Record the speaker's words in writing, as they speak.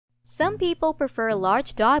Some people prefer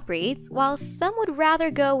large dog breeds, while some would rather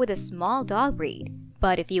go with a small dog breed.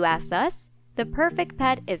 But if you ask us, the perfect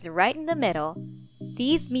pet is right in the middle.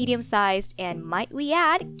 These medium-sized and, might we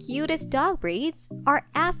add, cutest dog breeds are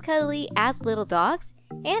as cuddly as little dogs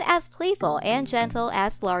and as playful and gentle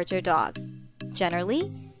as larger dogs. Generally,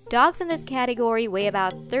 dogs in this category weigh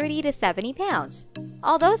about 30 to 70 pounds,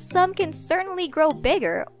 although some can certainly grow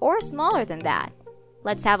bigger or smaller than that.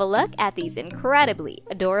 Let's have a look at these incredibly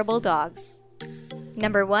adorable dogs.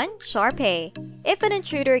 Number 1. Shar-Pei. If an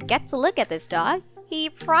intruder gets a look at this dog, he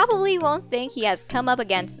probably won't think he has come up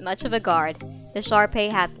against much of a guard. The Shar-Pei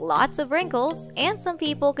has lots of wrinkles, and some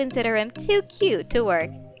people consider him too cute to work.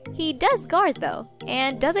 He does guard though,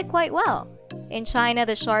 and does it quite well. In China,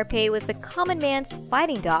 the Shar-Pei was the common man's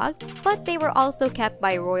fighting dog, but they were also kept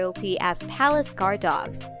by royalty as palace guard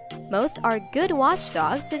dogs. Most are good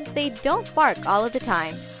watchdogs since they don't bark all of the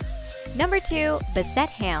time. Number 2. Basset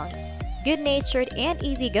Hound. Good-natured and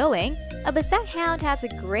easygoing, a Basset Hound has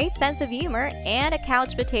a great sense of humor and a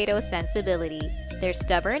couch potato sensibility. They're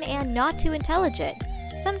stubborn and not too intelligent,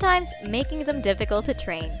 sometimes making them difficult to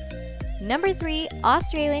train. Number 3.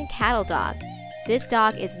 Australian Cattle Dog. This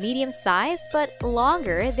dog is medium-sized but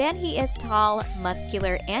longer than he is tall,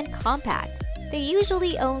 muscular, and compact. They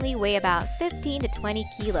usually only weigh about 15 to 20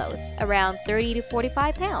 kilos, around 30 to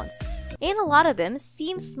 45 pounds. And a lot of them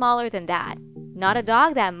seem smaller than that. Not a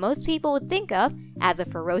dog that most people would think of as a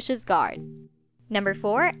ferocious guard. Number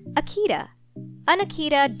 4. Akita. An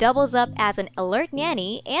Akita doubles up as an alert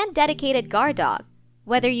nanny and dedicated guard dog.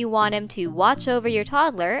 Whether you want him to watch over your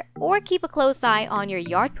toddler or keep a close eye on your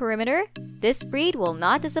yard perimeter, this breed will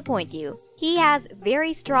not disappoint you. He has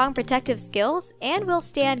very strong protective skills and will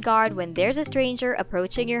stand guard when there's a stranger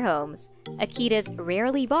approaching your homes. Akitas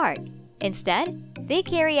rarely bark. Instead, they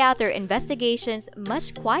carry out their investigations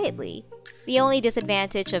much quietly. The only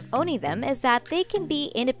disadvantage of owning them is that they can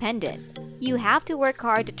be independent. You have to work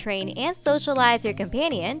hard to train and socialize your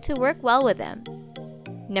companion to work well with them.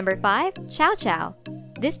 Number 5. Chow Chow.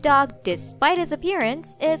 This dog, despite his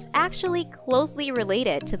appearance, is actually closely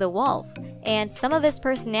related to the wolf, and some of his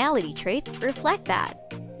personality traits reflect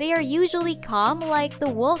that. They are usually calm like the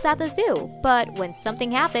wolves at the zoo, but when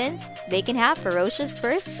something happens, they can have ferocious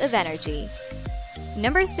bursts of energy.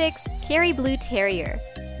 Number 6. Kerry Blue Terrier.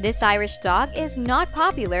 This Irish dog is not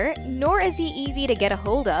popular, nor is he easy to get a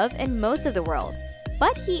hold of in most of the world.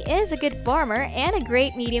 But he is a good farmer and a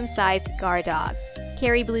great medium-sized guard dog.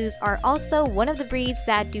 Kerry Blues are also one of the breeds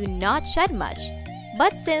that do not shed much,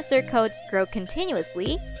 but since their coats grow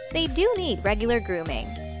continuously, they do need regular grooming.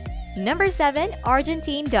 Number 7.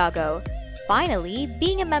 Argentine Doggo. Finally,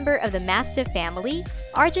 being a member of the Mastiff family,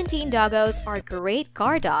 Argentine Doggos are great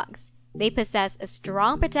guard dogs. They possess a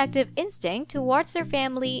strong protective instinct towards their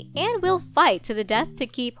family and will fight to the death to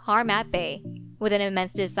keep harm at bay. With an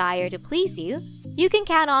immense desire to please you, you can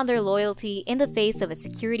count on their loyalty in the face of a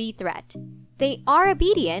security threat. They are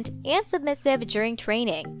obedient and submissive during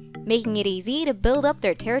training, making it easy to build up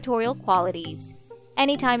their territorial qualities.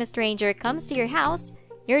 Anytime a stranger comes to your house,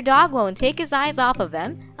 your dog won't take his eyes off of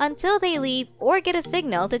them until they leave or get a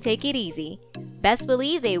signal to take it easy. Best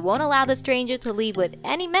believe they won't allow the stranger to leave with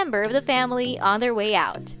any member of the family on their way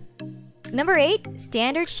out. Number 8.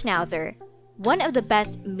 Standard Schnauzer. One of the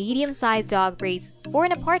best medium-sized dog breeds for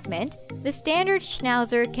an apartment, the Standard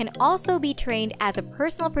Schnauzer can also be trained as a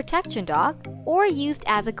personal protection dog or used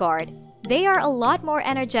as a guard. They are a lot more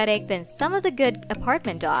energetic than some of the good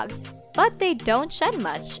apartment dogs, but they don't shed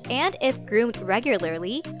much and, if groomed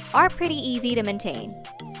regularly, are pretty easy to maintain.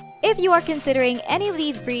 If you are considering any of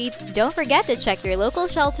these breeds, don't forget to check your local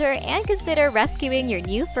shelter and consider rescuing your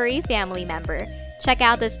new furry family member. Check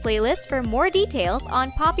out this playlist for more details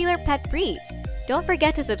on popular pet breeds. Don't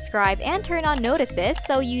forget to subscribe and turn on notices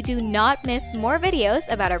so you do not miss more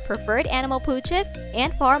videos about our preferred animal pooches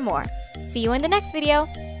and far more. See you in the next video!